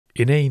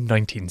In a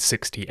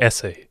 1960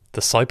 essay,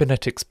 the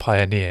cybernetics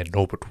pioneer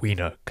Norbert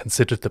Wiener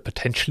considered the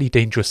potentially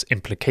dangerous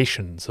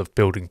implications of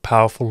building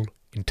powerful,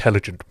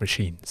 intelligent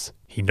machines.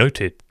 He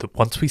noted that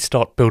once we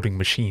start building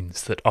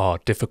machines that are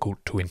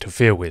difficult to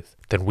interfere with,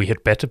 then we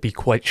had better be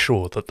quite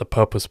sure that the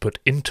purpose put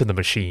into the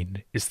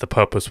machine is the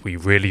purpose we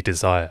really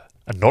desire,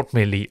 and not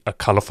merely a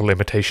colourful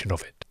imitation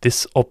of it.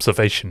 This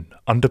observation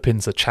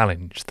underpins a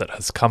challenge that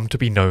has come to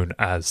be known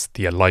as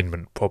the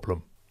alignment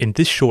problem. In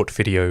this short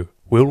video,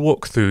 we'll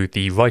walk through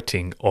the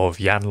writing of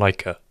Jan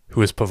Leike,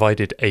 who has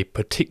provided a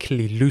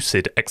particularly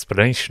lucid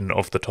explanation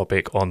of the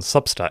topic on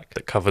Substack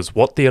that covers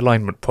what the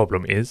alignment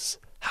problem is,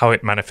 how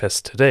it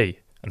manifests today,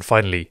 and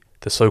finally,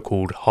 the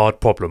so-called hard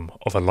problem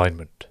of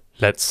alignment.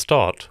 Let's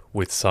start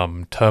with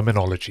some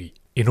terminology.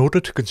 In order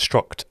to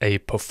construct a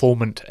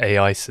performant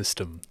AI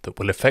system that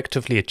will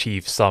effectively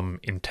achieve some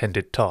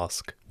intended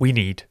task, we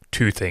need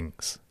two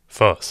things.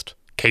 First,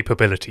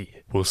 capability.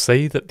 We'll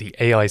say that the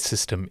AI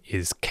system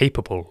is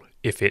capable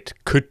if it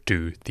could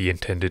do the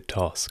intended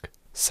task.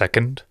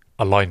 Second,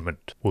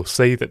 alignment. We'll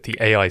say that the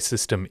AI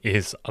system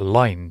is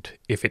aligned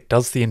if it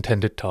does the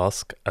intended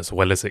task as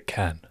well as it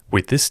can.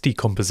 With this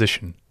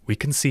decomposition, we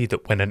can see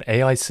that when an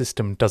AI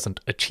system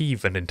doesn't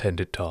achieve an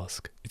intended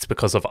task, it's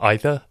because of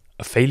either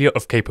a failure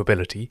of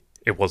capability,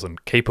 it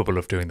wasn't capable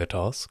of doing the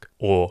task,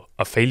 or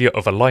a failure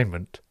of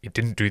alignment, it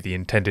didn't do the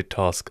intended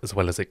task as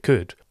well as it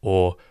could,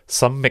 or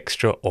some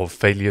mixture of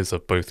failures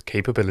of both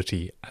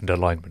capability and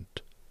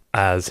alignment.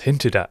 As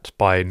hinted at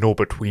by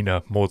Norbert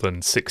Wiener more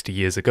than 60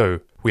 years ago,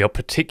 we are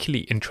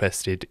particularly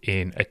interested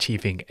in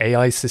achieving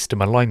AI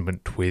system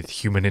alignment with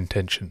human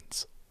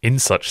intentions. In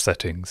such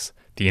settings,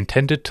 the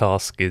intended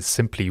task is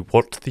simply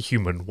what the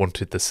human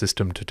wanted the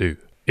system to do.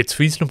 It's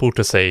reasonable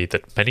to say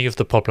that many of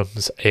the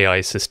problems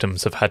AI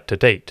systems have had to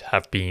date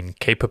have been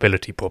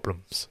capability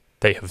problems.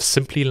 They have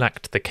simply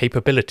lacked the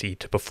capability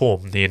to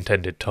perform the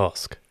intended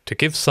task. To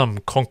give some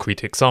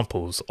concrete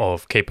examples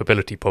of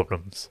capability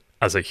problems,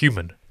 as a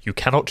human, you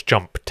cannot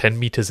jump 10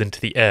 meters into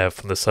the air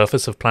from the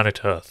surface of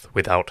planet Earth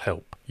without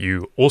help.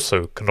 You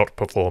also cannot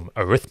perform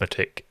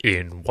arithmetic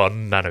in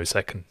 1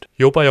 nanosecond.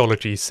 Your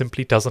biology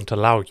simply doesn't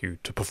allow you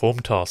to perform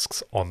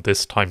tasks on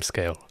this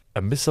timescale.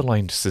 A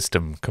misaligned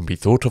system can be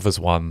thought of as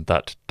one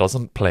that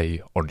doesn't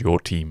play on your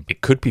team. It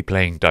could be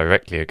playing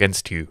directly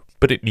against you,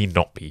 but it need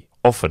not be.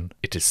 Often,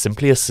 it is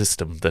simply a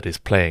system that is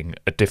playing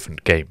a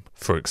different game.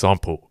 For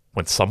example,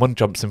 when someone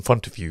jumps in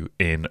front of you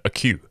in a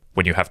queue,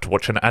 when you have to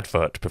watch an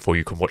advert before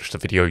you can watch the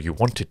video you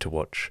wanted to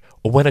watch,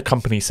 or when a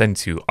company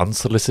sends you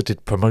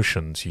unsolicited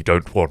promotions you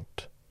don't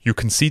want. You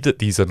can see that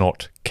these are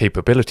not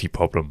capability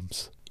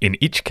problems. In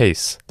each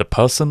case, the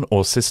person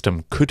or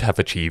system could have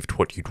achieved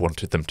what you'd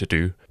wanted them to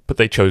do, but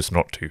they chose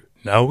not to.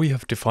 Now we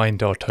have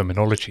defined our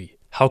terminology.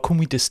 How can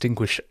we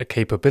distinguish a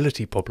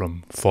capability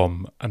problem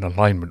from an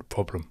alignment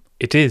problem?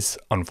 It is,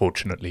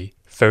 unfortunately,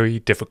 very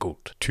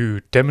difficult.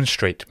 To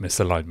demonstrate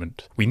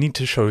misalignment, we need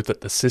to show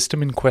that the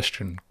system in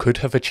question could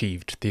have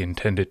achieved the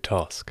intended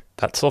task.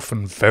 That's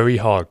often very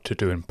hard to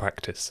do in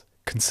practice.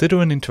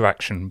 Consider an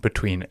interaction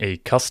between a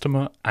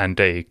customer and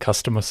a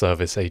customer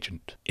service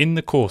agent. In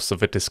the course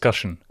of a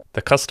discussion,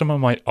 the customer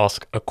might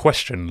ask a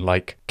question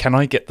like, "Can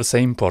I get the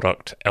same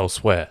product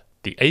elsewhere?"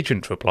 The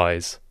agent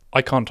replies,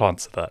 "I can't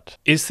answer that."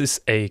 Is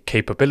this a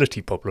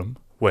capability problem,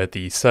 where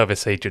the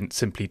service agent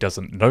simply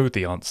doesn't know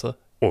the answer?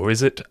 Or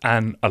is it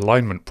an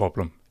alignment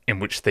problem, in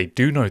which they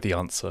do know the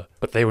answer,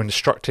 but they were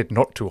instructed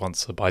not to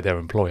answer by their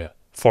employer?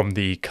 From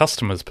the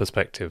customer's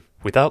perspective,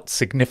 without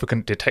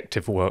significant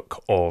detective work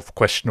of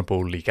questionable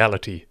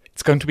legality,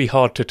 it's going to be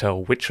hard to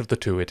tell which of the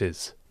two it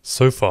is.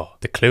 So far,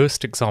 the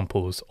clearest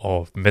examples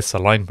of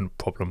misalignment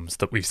problems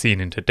that we've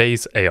seen in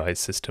today's AI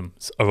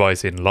systems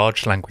arise in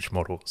large language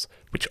models,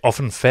 which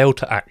often fail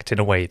to act in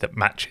a way that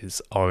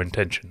matches our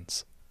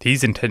intentions.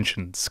 These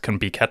intentions can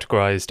be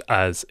categorized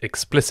as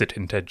explicit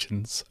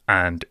intentions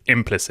and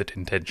implicit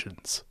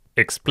intentions.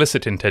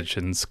 Explicit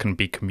intentions can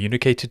be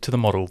communicated to the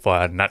model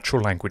via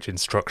natural language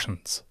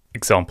instructions.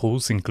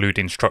 Examples include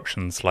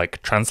instructions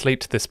like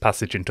translate this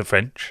passage into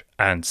French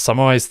and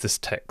summarize this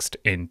text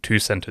in 2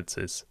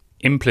 sentences.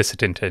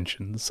 Implicit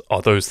intentions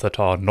are those that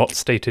are not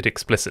stated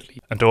explicitly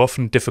and are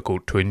often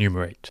difficult to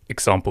enumerate.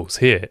 Examples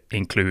here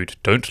include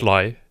don't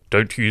lie,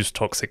 don't use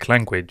toxic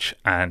language,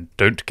 and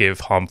don't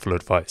give harmful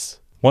advice.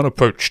 One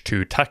approach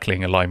to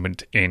tackling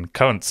alignment in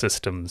current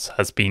systems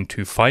has been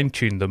to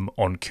fine-tune them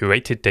on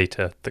curated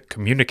data that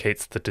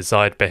communicates the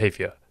desired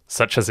behavior,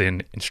 such as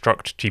in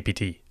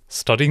InstructGPT.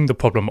 Studying the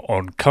problem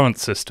on current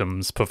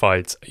systems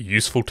provides a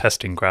useful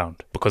testing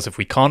ground, because if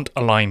we can't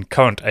align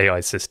current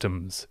AI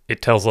systems,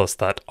 it tells us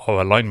that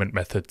our alignment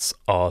methods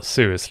are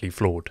seriously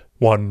flawed.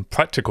 One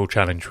practical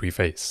challenge we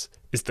face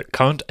is that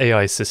current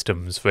AI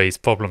systems raise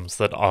problems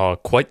that are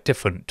quite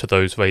different to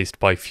those raised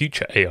by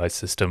future AI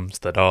systems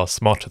that are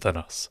smarter than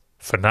us.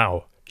 For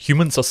now,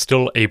 humans are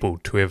still able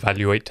to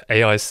evaluate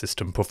AI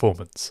system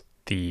performance.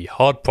 The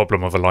hard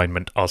problem of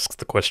alignment asks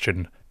the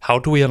question, How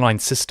do we align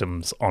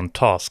systems on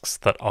tasks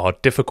that are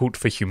difficult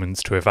for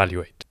humans to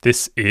evaluate?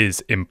 This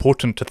is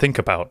important to think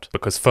about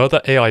because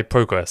further AI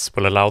progress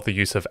will allow the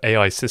use of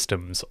AI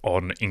systems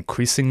on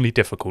increasingly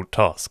difficult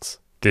tasks.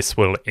 This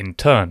will, in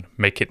turn,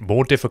 make it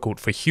more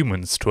difficult for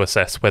humans to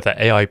assess whether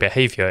AI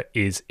behavior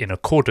is in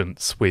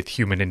accordance with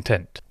human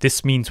intent.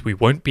 This means we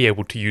won't be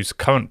able to use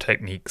current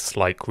techniques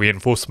like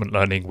reinforcement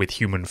learning with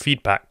human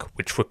feedback,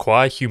 which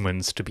require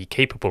humans to be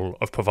capable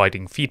of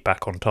providing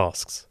feedback on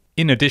tasks.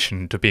 In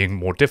addition to being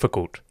more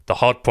difficult, the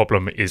hard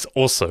problem is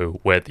also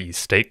where the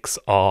stakes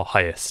are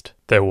highest.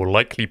 There will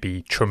likely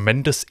be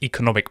tremendous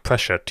economic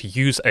pressure to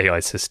use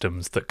AI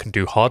systems that can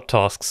do hard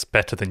tasks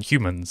better than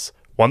humans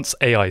once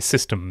AI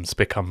systems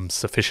become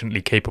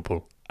sufficiently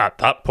capable. At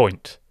that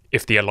point,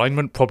 if the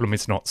alignment problem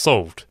is not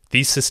solved,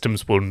 these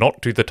systems will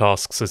not do the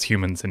tasks as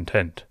humans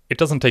intend. It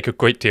doesn't take a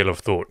great deal of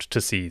thought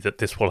to see that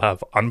this will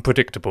have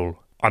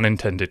unpredictable,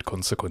 unintended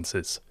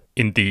consequences.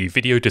 In the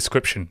video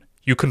description,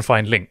 you can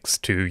find links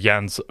to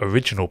Jan's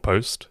original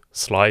post,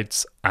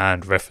 slides,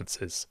 and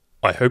references.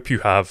 I hope you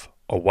have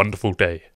a wonderful day.